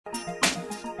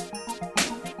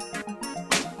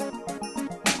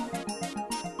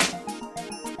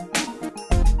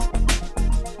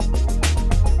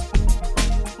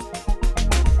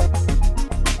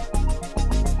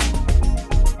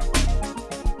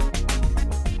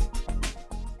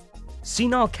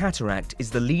Senile cataract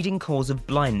is the leading cause of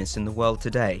blindness in the world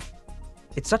today.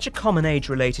 It's such a common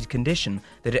age-related condition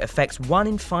that it affects 1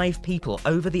 in 5 people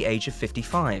over the age of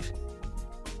 55.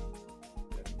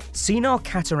 Senile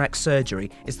cataract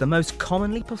surgery is the most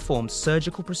commonly performed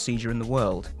surgical procedure in the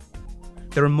world.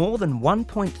 There are more than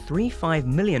 1.35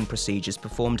 million procedures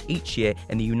performed each year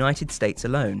in the United States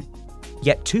alone.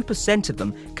 Yet 2% of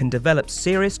them can develop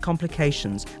serious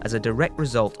complications as a direct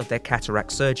result of their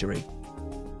cataract surgery.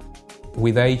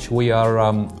 With age, we are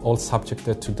all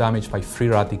subjected to damage by free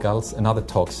radicals and other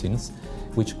toxins,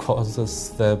 which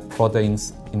causes the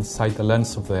proteins inside the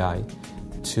lens of the eye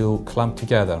to clump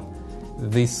together.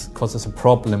 This causes a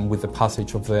problem with the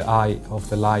passage of the eye of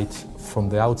the light from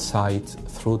the outside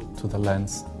through to the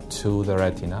lens to the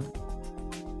retina.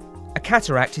 A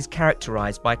cataract is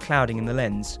characterized by clouding in the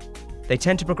lens. They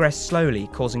tend to progress slowly,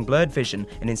 causing blurred vision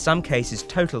and in some cases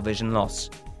total vision loss.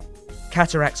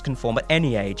 Cataracts can form at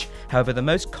any age, however the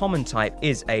most common type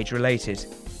is age-related.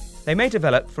 They may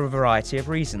develop for a variety of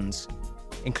reasons,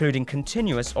 including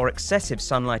continuous or excessive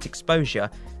sunlight exposure,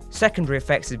 secondary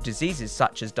effects of diseases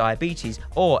such as diabetes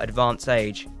or advanced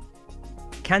age.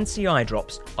 CanC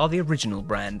eyedrops are the original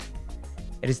brand.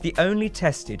 It is the only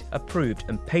tested, approved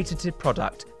and patented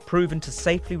product proven to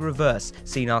safely reverse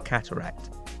senile cataract.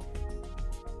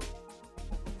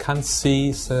 CanC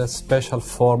is a special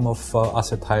form of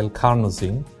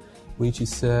acetylcarnosine, which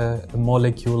is a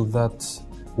molecule that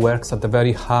works at the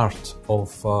very heart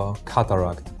of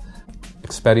cataract.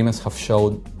 Experiments have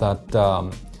shown that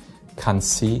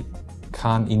CanC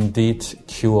can indeed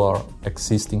cure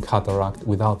existing cataract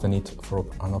without the need for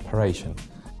an operation.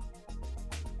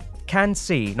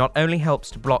 CanC not only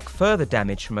helps to block further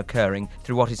damage from occurring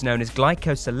through what is known as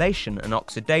glycosylation and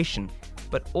oxidation,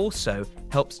 but also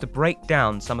helps to break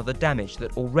down some of the damage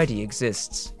that already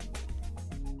exists.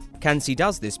 CanC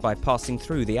does this by passing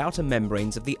through the outer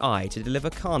membranes of the eye to deliver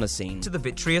carnosine to the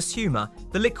vitreous humour,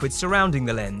 the liquid surrounding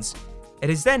the lens. It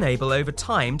is then able over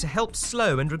time to help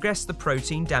slow and regress the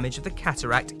protein damage of the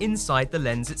cataract inside the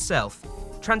lens itself,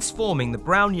 transforming the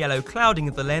brown-yellow clouding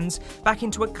of the lens back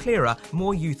into a clearer,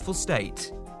 more youthful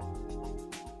state.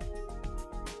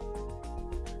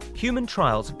 Human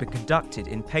trials have been conducted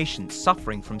in patients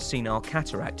suffering from senile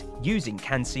cataract using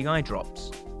CanC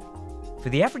eyedrops. For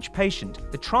the average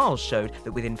patient, the trials showed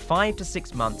that within 5 to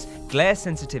 6 months, glare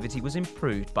sensitivity was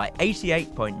improved by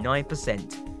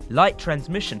 88.9%, light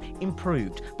transmission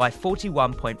improved by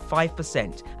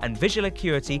 41.5%, and visual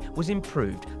acuity was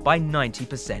improved by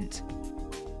 90%.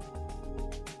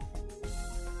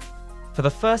 For the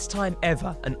first time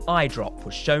ever, an eye drop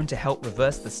was shown to help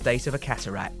reverse the state of a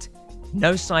cataract.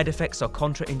 No side effects or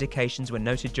contraindications were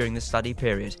noted during the study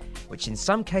period, which in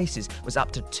some cases was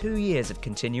up to 2 years of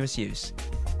continuous use.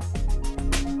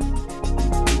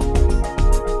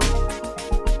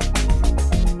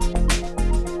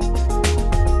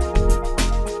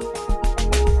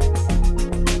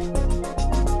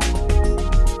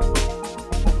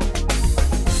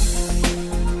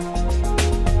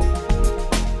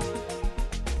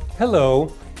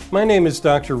 Hello, my name is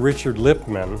Dr. Richard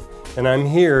Lipman, and I'm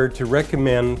here to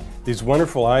recommend these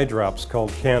wonderful eye drops called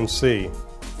CanC.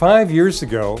 5 years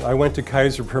ago, I went to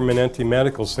Kaiser Permanente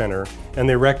Medical Center and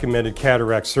they recommended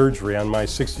cataract surgery on my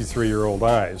 63-year-old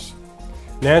eyes.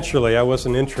 Naturally, I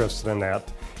wasn't interested in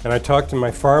that, and I talked to my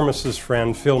pharmacist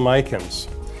friend Phil Mikens,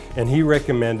 and he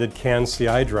recommended CanC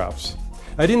eye drops.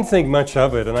 I didn't think much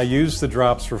of it, and I used the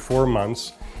drops for 4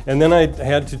 months, and then I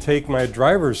had to take my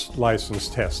driver's license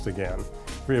test again.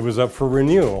 It was up for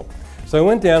renewal. So I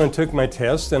went down and took my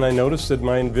test, and I noticed that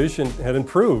my vision had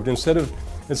improved. Instead of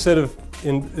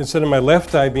my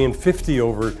left eye being 50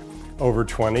 over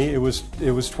 20, it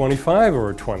was 25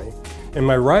 over 20. And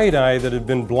my right eye that had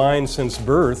been blind since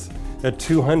birth at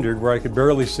 200, where I could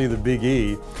barely see the big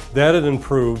E, that had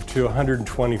improved to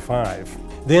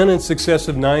 125. Then in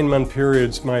successive 9-month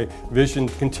periods, my vision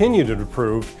continued to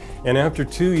improve, and after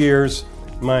 2 years,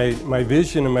 my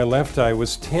vision in my left eye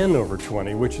was 10 over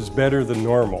 20, which is better than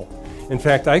normal. In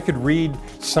fact, I could read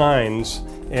signs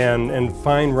and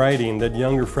fine writing that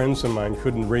younger friends of mine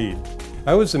couldn't read.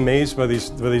 I was amazed by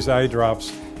these eye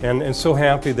drops and so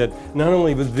happy that not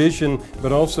only with vision,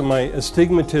 but also my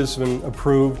astigmatism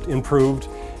improved,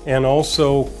 and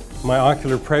also my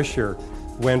ocular pressure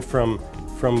went from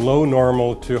low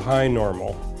normal to high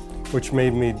normal, which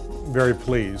made me very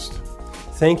pleased.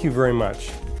 Thank you very much.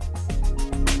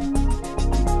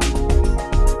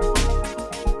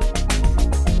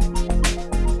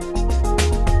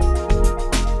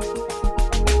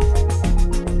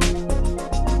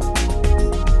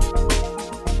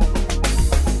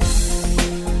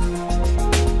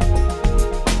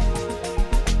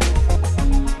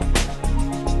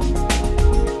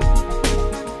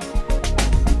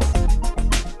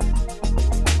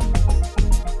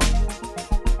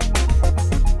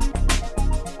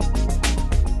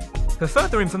 For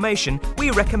further information, we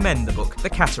recommend the book The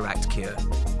Cataract Cure.